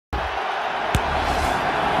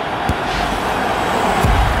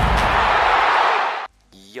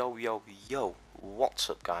Yo, what's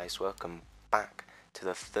up guys? Welcome back to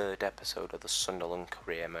the third episode of the Sunderland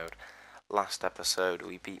career mode. Last episode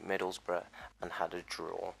we beat Middlesbrough and had a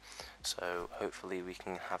draw, so hopefully we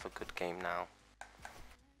can have a good game now.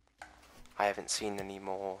 I haven't seen any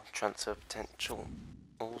more transfer potentials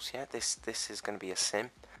yet. This is going to be a sim.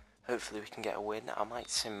 Hopefully we can get a win. I might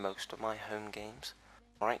sim most of my home games.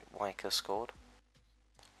 Right, Weicker scored.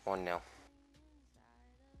 1-0.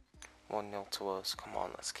 1-0 to us. Come on,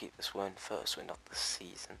 let's keep this win. First win of the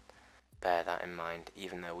season. Bear that in mind,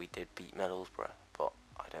 even though we did beat Middlesbrough, but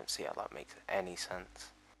I don't see how that makes any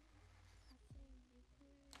sense.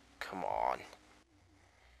 Come on.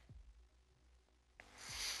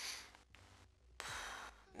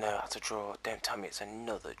 No, that's a draw. Don't tell me it's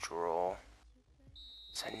another draw.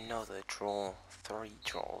 It's another draw. 3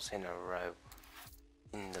 draws in a row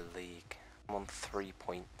in the league. I'm on 3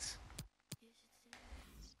 points.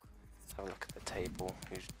 Have a look at the table.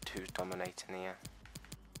 Who's dominating here?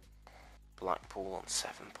 Blackpool on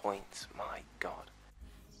 7 points. My God.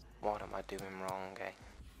 What am I doing wrong, eh?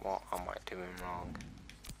 What am I doing wrong?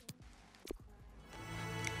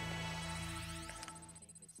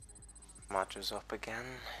 Madger's up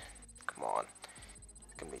again. Come on.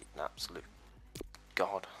 It's gonna be an absolute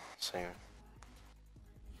god soon.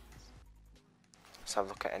 Let's have a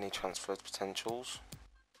look at any transfer potentials.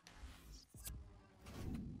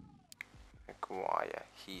 Maguire,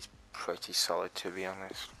 he's pretty solid to be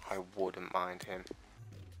honest. I wouldn't mind him.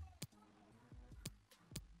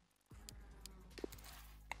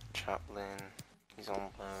 Chaplin, he's on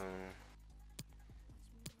loan.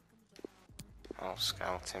 I'll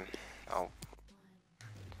scout him. I'm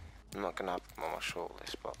not gonna have him on my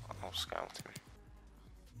shortlist, but I'll scout him.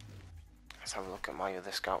 Let's have a look at my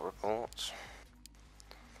other scout reports.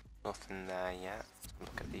 Nothing there yet.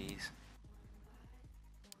 Look at these.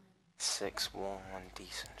 6'1",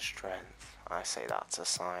 decent strength. I say that's a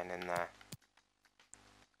sign in there.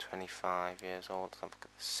 25 years old. Let's look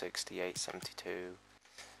at the 68, 72.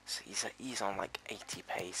 So he's on like 80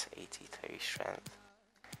 pace, 83 strength.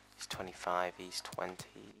 He's 25, he's 20,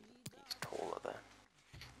 he's taller though.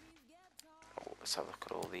 Oh, let's have a look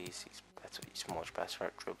at all these. He's much better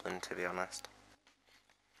at dribbling, to be honest.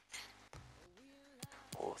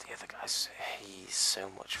 Oh, the other guy's, he's so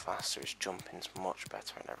much faster, his jumping's much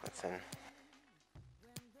better and everything.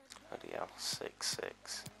 Bloody hell,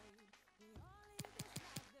 6'6".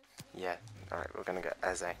 Yeah, alright, we're gonna get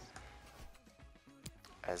Eze.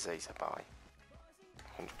 Eze's a buy.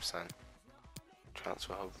 100%.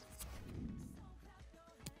 Transfer hub.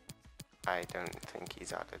 I don't think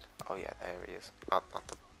he's added. Oh yeah, there he is.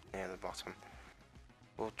 Near the bottom.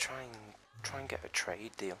 We'll try and get a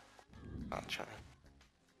trade deal, actually.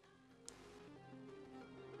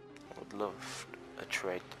 I would love a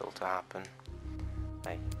trade deal to happen.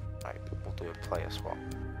 Hey, right, we'll do a player swap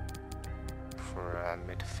for a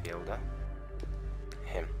midfielder.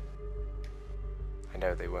 Him. I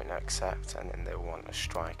know they won't accept, and then they'll want a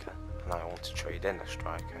striker, and I want to trade in a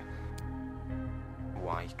striker.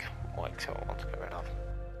 Wyke I want to get rid of.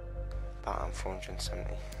 About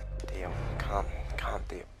 470. Deal.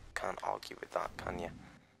 Can't argue with that, can you?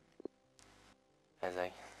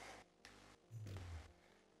 Eze.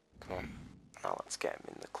 Come on. Now let's get him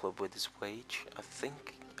in the club with his wage. I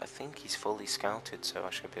think he's fully scouted, so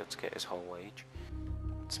I should be able to get his whole wage.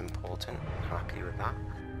 It's important. Happy with that.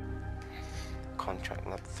 Contract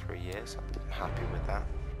length 3 years. I'm happy with that.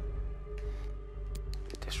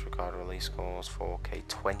 Disregard release scores 4k,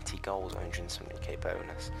 20 goals, 170k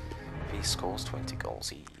bonus. If he scores 20 goals,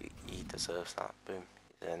 he deserves that. Boom.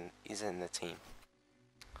 He's in the team.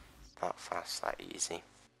 That fast, that easy.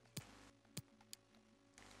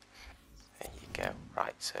 There you go.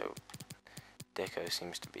 Right, so Dicko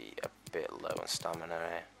seems to be a bit low on stamina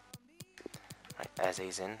here. Right,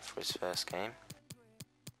 Eze's in for his first game.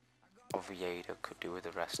 Oviedo could do with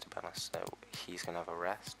the rest, to be honest, so he's going to have a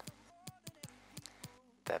rest.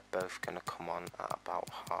 They're both going to come on at about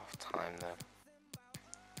half time though.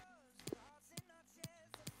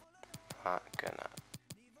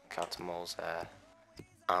 Catamol's there.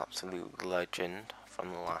 Absolute legend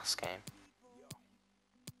from the last game.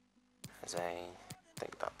 I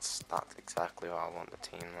think that's exactly what I want the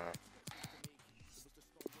team there.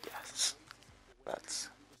 Yes. Let's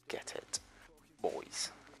get it,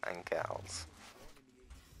 boys and girls.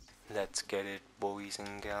 Let's get it, boys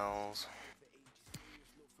and girls.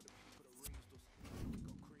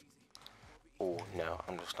 Oh no,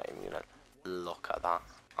 I'm just not even gonna look at that.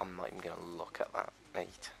 I'm not even gonna look at that,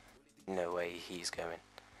 mate. No way he's going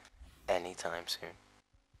anytime soon.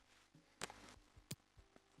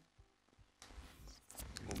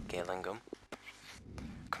 Gillingham.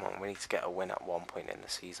 Come Come on, we need to get a win at one point in the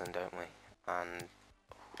season, don't we? And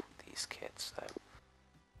these kids, though.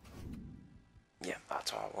 Yeah,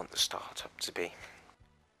 that's what I want the startup to be.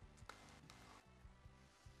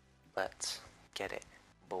 Let's get it,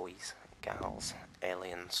 boys, gals,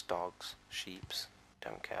 aliens, dogs, sheeps.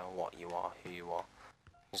 Don't care what you are, who you are.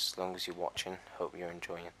 As long as you're watching, hope you're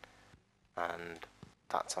enjoying. And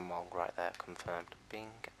that's a mog right there, confirmed. Bing.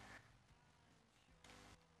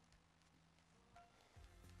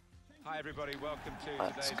 Hi everybody, welcome to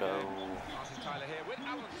Let's today's go. game. Martin Tyler here with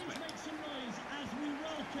Alan Smith. Make some noise as we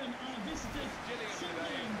welcome our visitors,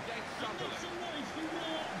 Sunderland. Make some noise for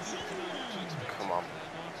your Come on.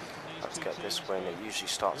 Let's get this win. It usually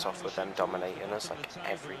starts off with them dominating us like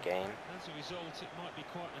every game. As a result, it might be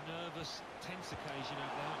quite a nervous, tense occasion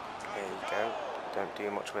out there. Here you go. Don't do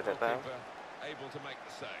much with it though. Able to make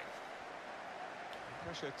the save.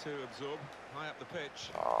 Pressure to absorb high up the pitch.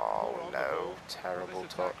 Oh no, terrible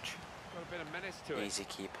touch. Got a bit of menace to it. Easy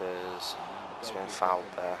keepers. He's been fouled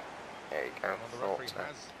there. There you go. Thought so.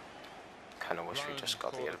 Kind of wish we just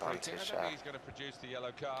got the advantage there. He's going to produce the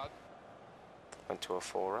yellow card. Went to a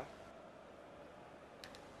forer.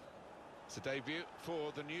 It's a debut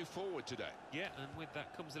for the new forward today. Yeah, and with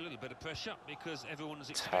that comes a little bit of pressure because everyone's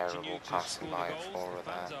expecting you Terrible to passing score by the a goals. forer The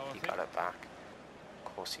fans there. are, I He think. got it back.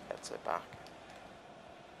 Of course he gets it back.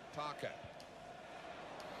 Parker.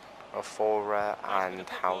 A forer and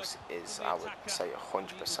House is, I would say,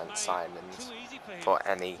 100% signings for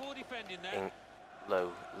any low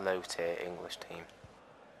tier English team.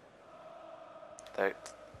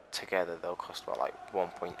 Together they'll cost about like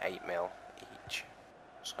 1.8 mil each.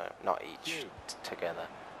 So not each, together.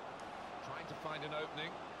 Trying to find an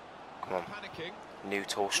opening. Come on. Panicking. New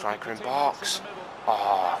tall striker in box.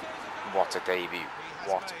 Oh, what a debut.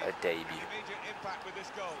 What a debut. Immediate impact with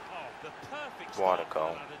this goal. Oh, the perfect What a start, goal.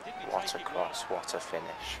 Bernardo. Didn't What a take cross. long. What a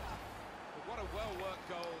finish. But what a well-worked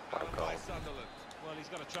goal What a out goal. by Sunderland. Well, he's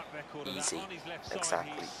got a track record of that Easy. on his left side.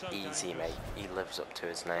 Exactly. He's so Easy, dangerous. mate. He lives up to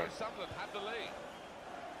his name. So Sunderland had the lead.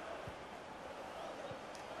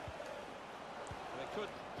 They could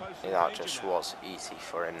post some That danger just now. was easy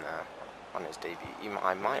for him there on his debut.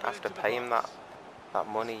 I might have to pay him that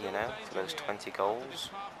money, you know, for those 20 goals.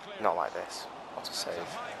 Not like this. What a save.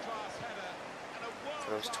 High-class header and a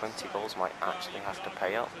For those 20 world-class goals might actually have to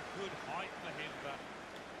pay up. It's a good height for him,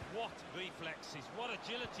 but what reflexes, what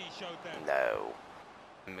agility he showed there. No.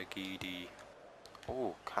 McGeady.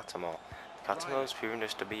 Oh, Catamol. Catamol's proven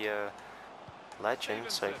just to be a legend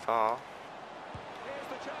so far.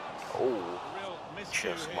 Here's the chance. Oh, A real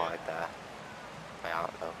miscue just here. wide there. I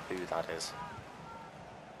don't know who that is.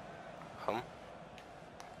 Hum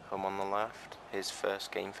on the left. His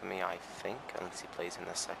first game for me, I think, unless he plays in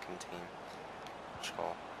the second team.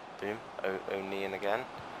 Sure. Boom. O'Neill again.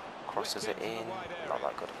 Crosses it in. Not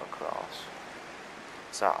that good of a cross.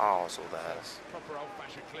 Is that ours or theirs? Proper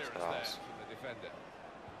old-fashioned clearance It's there ours. from the defender.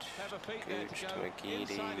 Clever feet there Gooch to to go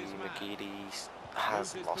McGeady. inside his man. McGeady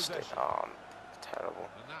has Loses lost it. possession. Oh, terrible.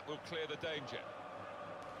 And that will clear the danger.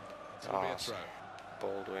 It's going to be a Ours. throw.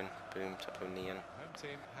 Baldwin. Boom to O'Neill. Home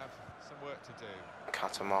team have some work to do.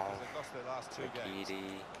 Catamol. Because they've lost their last two games. McGeady.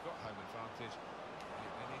 They've got home advantage.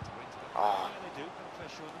 They need to win today. Oh, Yeah, they do put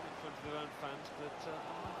pressure on them in front of their own fans,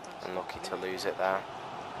 but unlucky to lose it there.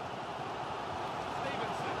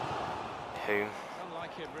 Stevenson. Who?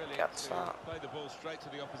 Unlike him, really, Gets to that. play the ball straight to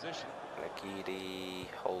the opposition. McGeady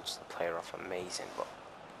holds the player off amazing, but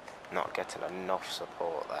not getting enough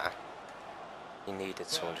support there. He needed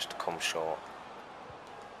someone just to come short.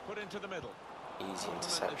 Put into the middle. Easy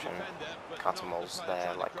interception. Catamol's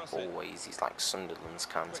there like always. He's like Sunderland's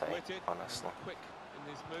Kante, honestly. Quick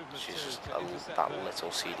in his movements She's too, just to intercept that the- little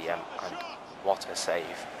CDM, and what a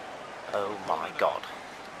save. Oh my god.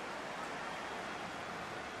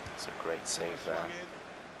 It's a great save there.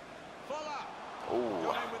 Fuller. Ooh,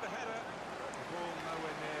 Got in with the header. The ball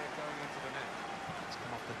nowhere near going into the net. it's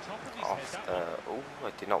come off the top of his off head. That the... Oh,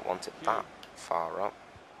 I did not want it that far up.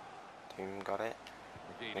 Doom got it.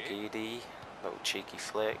 McGeady. McGeady, little cheeky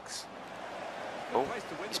flicks. Good Oh, place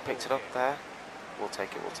to win he's the picked it ball up here. there. We'll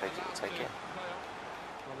take it, we'll take it, we'll take it.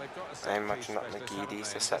 Well, they've got a I set imagine piece that specialist, McGeady's haven't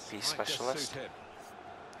the they? set This piece might just specialist. suit him.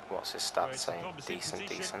 What's his Well, stats it's a saying? promising Decent,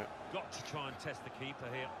 position. decent. Got to try and test the keeper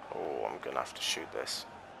here. Oh, I'm gonna have to shoot this.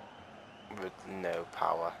 With no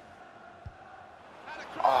power. And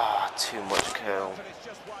a Ah, too much curl. and it's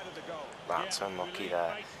just wide of the goal. That's Yeah, unlucky relieved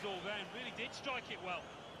there. faces all round. Really did strike it well.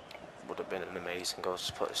 Would have been an amazing goal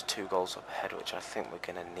to put us 2 goals up ahead, which I think we're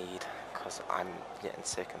gonna need, because I'm getting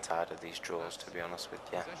sick and tired of these draws, to be honest with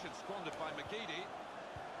you. Possession squandered by McGeady.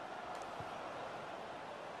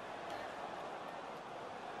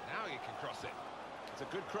 Now you can cross it. It's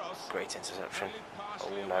a good cross. Great interception. Only Oh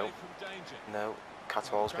partially no. away from danger. No.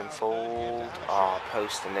 Catamol's been Crowd urging him to fooled. have a Ah, shot.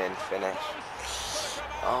 posting in, finish. Could have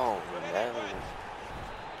come out, Oh but in it no. went.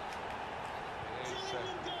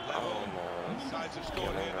 It's level. Oh no. Both sides have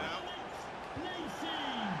scored here now.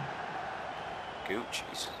 Gooch.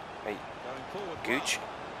 He's... Wait. Going forward Gooch. well.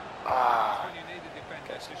 Ah. When you need a defender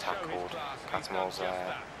Gets to show his tackled. class, and he's done Catamol's just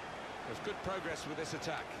that. There's good progress with this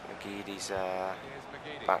attack. McGeady's Here's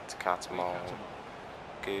McGeady. back to Catamol. Catamol.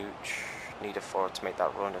 Gooch. Need a forward to make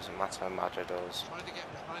that run. Doesn't matter. Madra does. Trying to get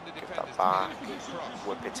behind the Give defenders. that back. Good cross.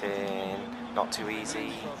 Whip it in. Not too easy.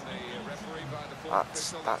 From the referee by the fourth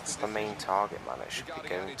official. That's the main target, man. It should be Regarding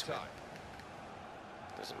going added to it. time.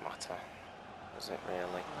 Doesn't matter. Does it really?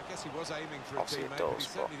 Well, I guess he was aiming for Obviously a it teammate, does, but he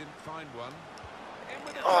but- certainly didn't find one. In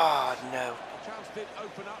with the Oh no. chance did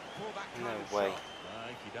open up for that kind of No way. shot.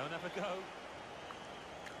 If you don't have a go.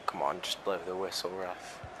 Come on, just blow the whistle,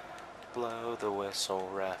 ref. Blow the whistle,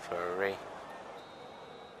 referee.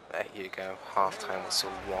 There you go. Half-time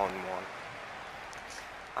whistle 1-1.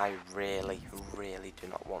 I really, really do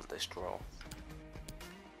not want this draw.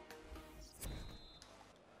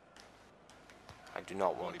 I do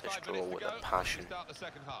not want this 45 draw minutes to with go a passion. to start the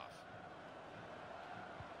second half.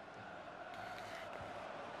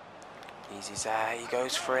 Easy there, he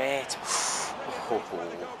goes for it. Oh,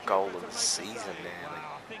 goal of the season nearly.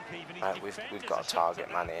 Wow, I think even his Right, we've defenders got are a shocked target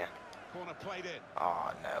at man that. here. Corner played in.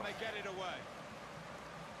 Oh no. And they get it away.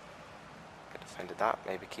 Good defended that,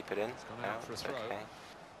 maybe keep it in. gone No, out for a it's throw. okay.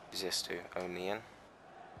 Resist to O'Neill.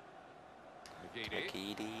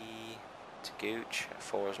 McGeady. McGeady to Gooch.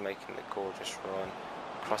 Four is making the gorgeous run.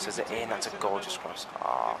 Crosses it in, that's a gorgeous cross.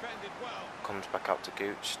 Ah, Defended well. comes back out to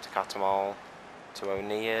Gooch, to Catamol, to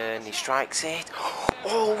O'Neill, and he strikes it.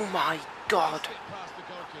 Oh my god! Slip past the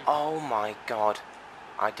goalkeeper. Oh my god!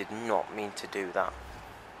 I did not mean to do that.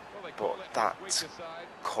 Well, they call But it that's weaker side.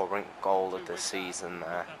 current goal of the season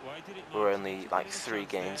there. That way, did it, We're Martin? only Took like a 3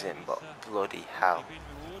 chance games there. in, but He's, bloody hell, been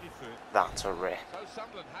rewarded for it. that's a rip. So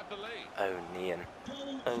Sunderland have the lead. O'Neill.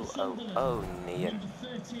 O'Neill.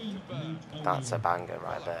 That's a banger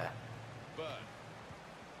right there. Burn.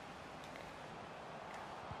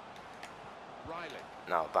 Riley.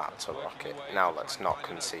 Now that's a rocket. Now let's not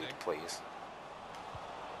concede, please.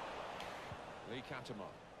 Lee Catamol.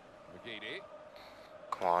 McGeady.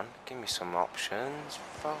 Come on, give me some options.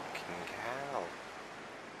 Fucking hell.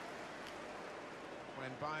 When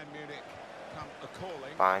Bayern Munich come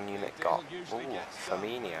a-calling, Bayern Munich the got... deal usually Ooh, gets done.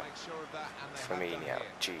 Firmino. Make sure of that, and they have Firmino. done here.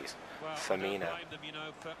 Jeez. Well, I Firmino. don't blame them, you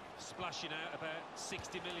know, for splashing out about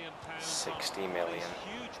 £60 million. 60 on million this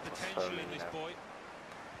huge for potential in this Firmino. boy.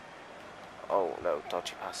 Oh no,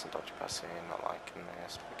 dodgy passing, not liking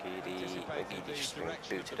this. McGeady just been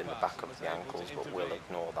booted in the back of the ankles, but we'll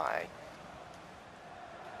ignore that, eh?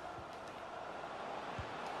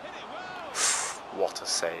 Hit it well. What a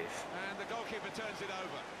save. And the goalkeeper turns it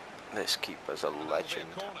over. This keeper's a legend,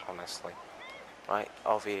 honestly. Right,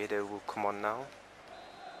 Oviedo will come on now.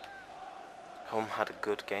 Home had a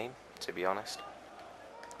good game, to be honest.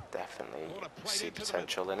 Definitely see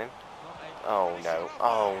potential in him. Oh no,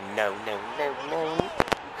 oh no, no, no, no.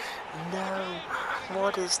 No,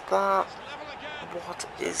 what is that? What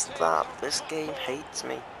is that? This game hates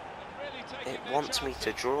me. It wants me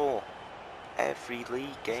to draw every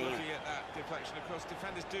league game.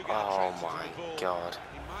 Oh my god.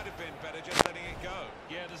 He might have been better just letting it go.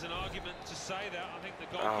 Yeah, there's an argument to say that. I think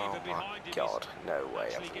the Oh goalkeeper my behind him god, is no way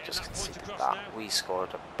actually have we getting just that point conceded across that. now. We scored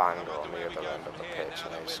a banger on the other end of the pitch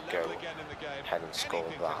and they just go ahead and score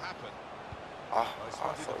that. Oh,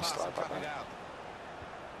 I thought he still had that there.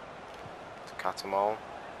 Catamol.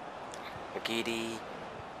 McGeady.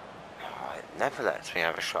 Oh, it never lets me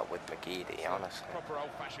have a shot with McGeady, honestly. Proper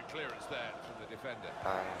old-fashioned clearance there from the defender.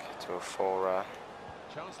 Bang to a forer.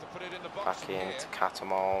 Chance to put it in the box Back from in here. to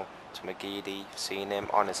Catamol. To McGeady. Seen him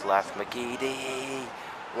on his left. McGeady.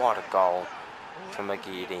 What a goal for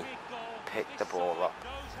McGeady. Pick the ball up.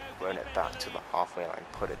 Run it back to the halfway line.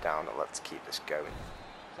 Put it down and let's keep this going.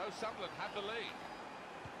 So Sunderland have the lead.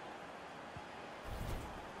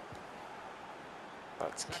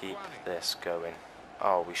 Let's keep this going.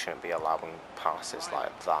 Oh, we shouldn't be allowing passes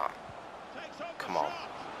like that. Come on.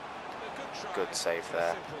 Good save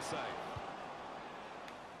there.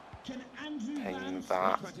 Ping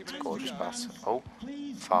that. It's a gorgeous pass. Oh,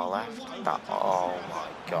 far left. That. Oh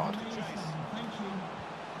my god.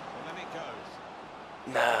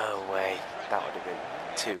 No way. That would have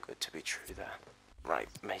been too good to be true there. Right,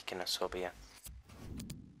 making a sub here.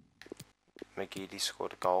 McGeady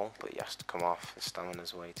scored a goal, but he has to come off. His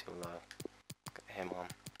stamina's way too low. Get him on.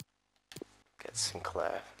 Get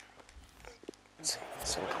Sinclair.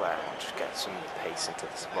 Sinclair will just get some pace into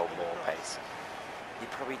this, well, more pace. He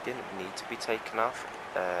probably didn't need to be taken off.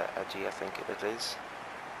 Edgy, I think it is.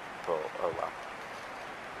 But, oh well.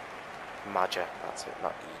 Maja, that's it,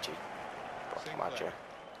 not EG. But Maja.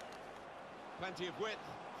 Plenty of width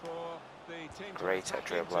for the team. Great at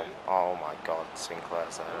dribbling. Oh my god,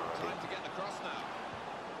 Sinclair's there already. Time to get the cross now.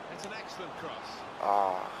 It's an excellent cross.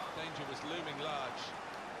 Ah. Danger was looming large.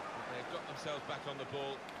 They've got themselves back on the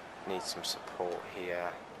ball. Need some support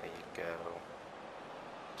here. There you go.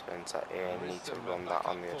 Turns that in. Need to run that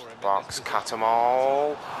on the box.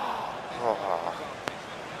 Catamal. Oh.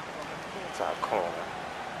 Is that a corner?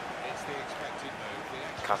 It's the expected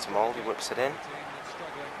move. Catamal, he whips it in.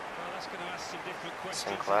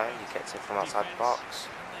 Sinclair, he gets it from outside the box.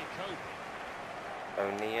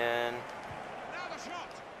 O'Neill.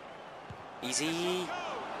 Easy.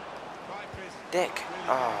 Dick.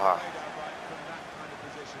 Ah.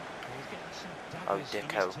 Oh,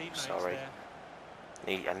 Dicko. Sorry.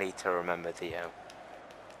 I need to remember Dio.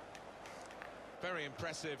 Very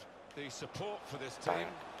impressive. The support for this team. Bang.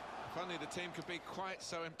 If only the team could be quite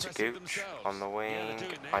so To impressive Gooch themselves. on the wing.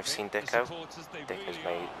 I've seen Dicko. Dicko's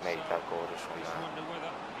made that gorgeous from there.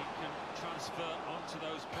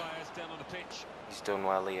 He's done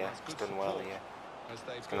well here. He's done well here.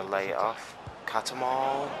 He's going to lay it off.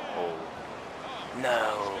 Catamal. Oh.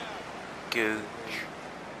 No. Gooch.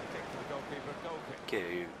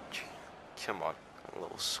 Gooch. Come on. A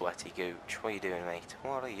little sweaty Gooch. What are you doing, mate?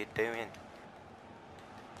 What are you doing?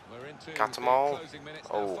 We're into Catamal. closing minutes.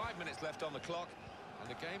 Oh. 5 minutes left on the clock, and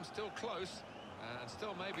the game's still close, and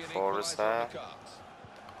still maybe an Four is equaliser there. on the cards.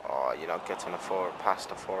 Oh, you're not getting a four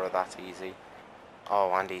past a four that easy.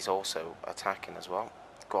 Oh, and he's also attacking as well.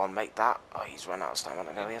 Go on, make that. Oh, he's run out of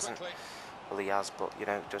stamina. No, he hasn't. Well, he has, but you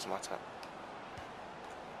know, it doesn't matter.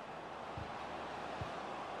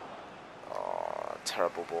 Oh,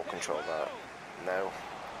 terrible ball control there. No.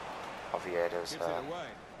 Oviedo's there.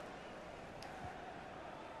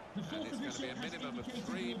 And it's going to be a minimum of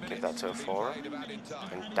 3 minutes. Give that to a be four. played of added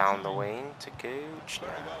time. And down the wing to Gooch. No.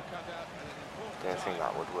 Very well cut out, and an important Didn't think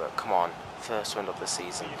time. that would work. Come on. First win of the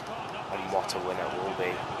season. And what a win it will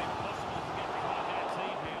be.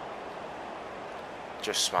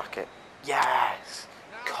 Just smack it. Yes!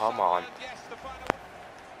 Come on. Yes, the final.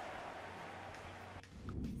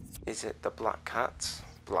 Is it the Black Cats?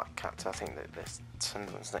 Black Cats, I think that this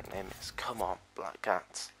Sunderland's nickname is. Come on, Black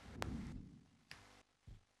Cats.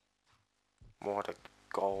 What a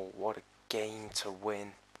goal, what a game to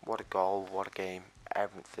win. What a goal, what a game,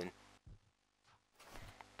 everything.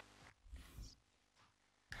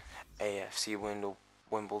 AFC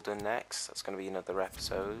Wimbledon next, that's going to be another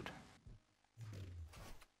episode.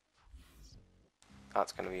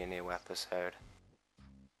 That's going to be a new episode.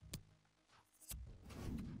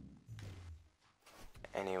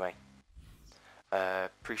 Anyway,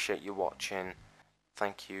 appreciate you watching.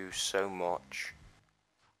 Thank you so much.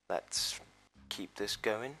 Let's keep this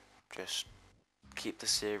going. Just keep the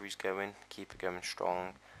series going. Keep it going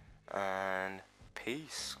strong. And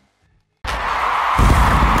peace.